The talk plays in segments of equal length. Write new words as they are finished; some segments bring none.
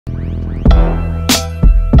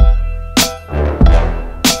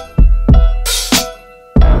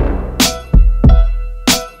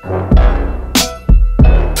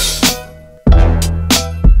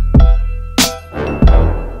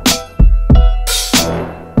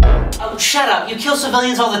up, you kill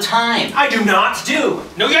civilians all the time. I do not. Do.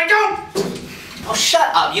 No, I don't. Oh, shut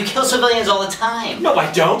up, you kill civilians all the time. No,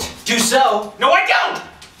 I don't. Do so. No, I don't.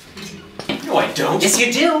 No, I don't. Yes,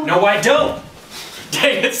 you do. No, I don't.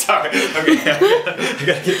 Dang it, sorry. Okay, I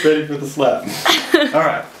gotta get ready for the slap.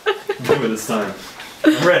 Alright, do it this time.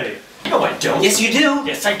 I'm ready. No, I don't. Yes, you do.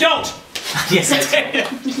 Yes, I don't. Yes, I do.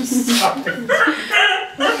 Sorry.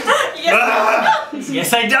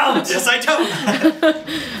 Yes, I don't. Yes, I don't.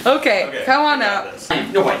 Okay, come on out.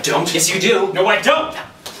 No, I don't. Yes, you do. No, I don't.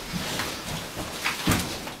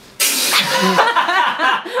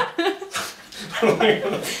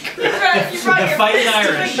 The fighting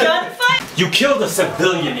Irish. You killed a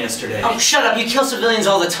civilian yesterday. Oh, shut up, you kill civilians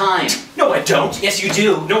all the time. No, I don't. Yes, you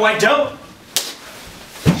do. No, I don't.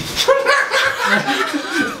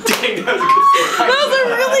 Dang, that was a good slap. That was a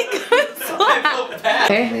really good slap. I felt bad.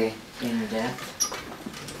 Okay. In death.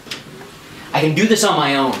 I can do this on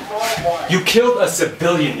my own. You killed a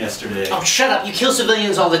civilian yesterday. Oh, shut up, you kill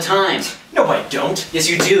civilians all the time. No, I don't. Yes,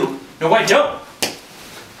 you do. No, I don't.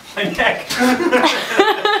 My neck.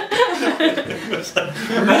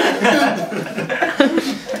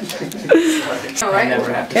 Alright,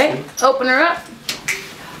 okay, open her up.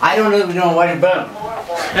 I don't even know what about.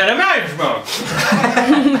 And a marriage mode.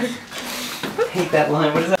 I hate that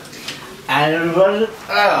line. What is that? I don't know what it is.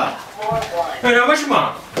 And how much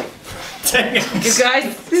mom? Dang it. You guys,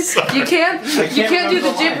 you can't do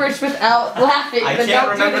the gibberish without laughing. I but can't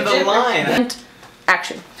don't do remember the gibberish. line. And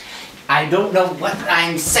action. I don't know what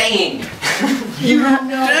I'm saying. You don't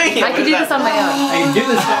know. I can do this on my own. I can do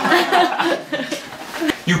this on my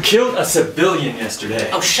own. You killed a civilian yesterday.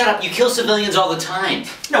 Oh, shut up. You kill civilians all the time.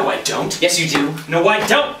 No, I don't. Yes, you do. No, I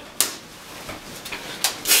don't.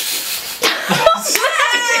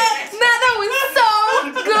 Matt, that was so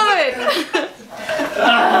good.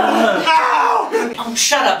 Oh,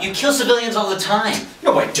 shut up. You kill civilians all the time.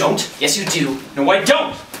 No, I don't. Yes, you do. No, I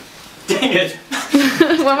don't. Dang it.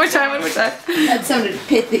 One more time, one more time. That sounded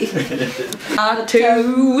pithy.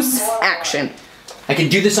 Twos. Action. I can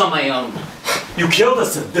do this on my own. You killed a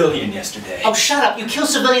civilian yesterday. Oh, shut up. You kill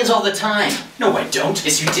civilians all the time. No, I don't.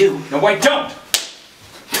 Yes, you do. No, I don't.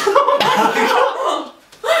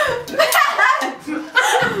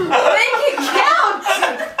 Make it count!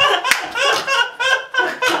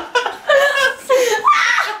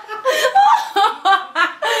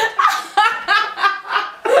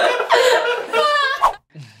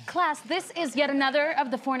 Class, this is yet another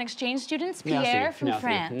of the foreign exchange students, Pierre from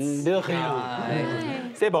France. De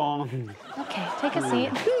rien. C'est bon. Okay, take a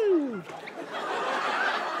seat.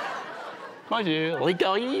 Bonjour,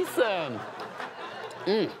 licorice.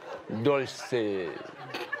 Dulce.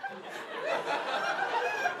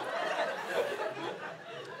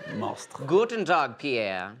 Monstre. Guten Tag,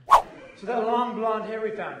 Pierre. So that long blonde hair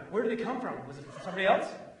we found, where did it come from? Was it from somebody else?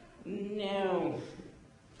 No.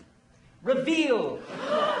 Reveal!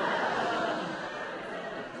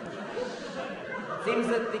 Seems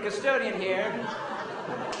that the custodian here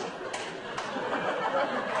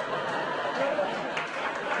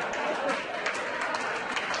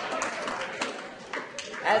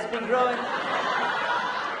has been growing.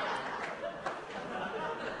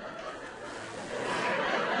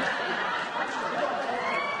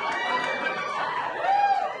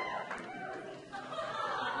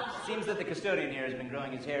 Seems that the custodian here has been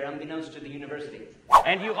growing his hair unbeknownst to the university.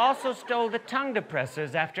 And you also stole the tongue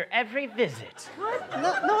depressors after every visit. What?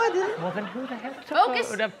 No, I didn't. Well, then who the hell took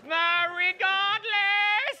Focus. Regardless!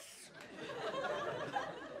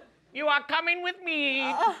 You are coming with me.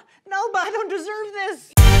 No, but I don't deserve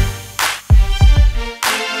this.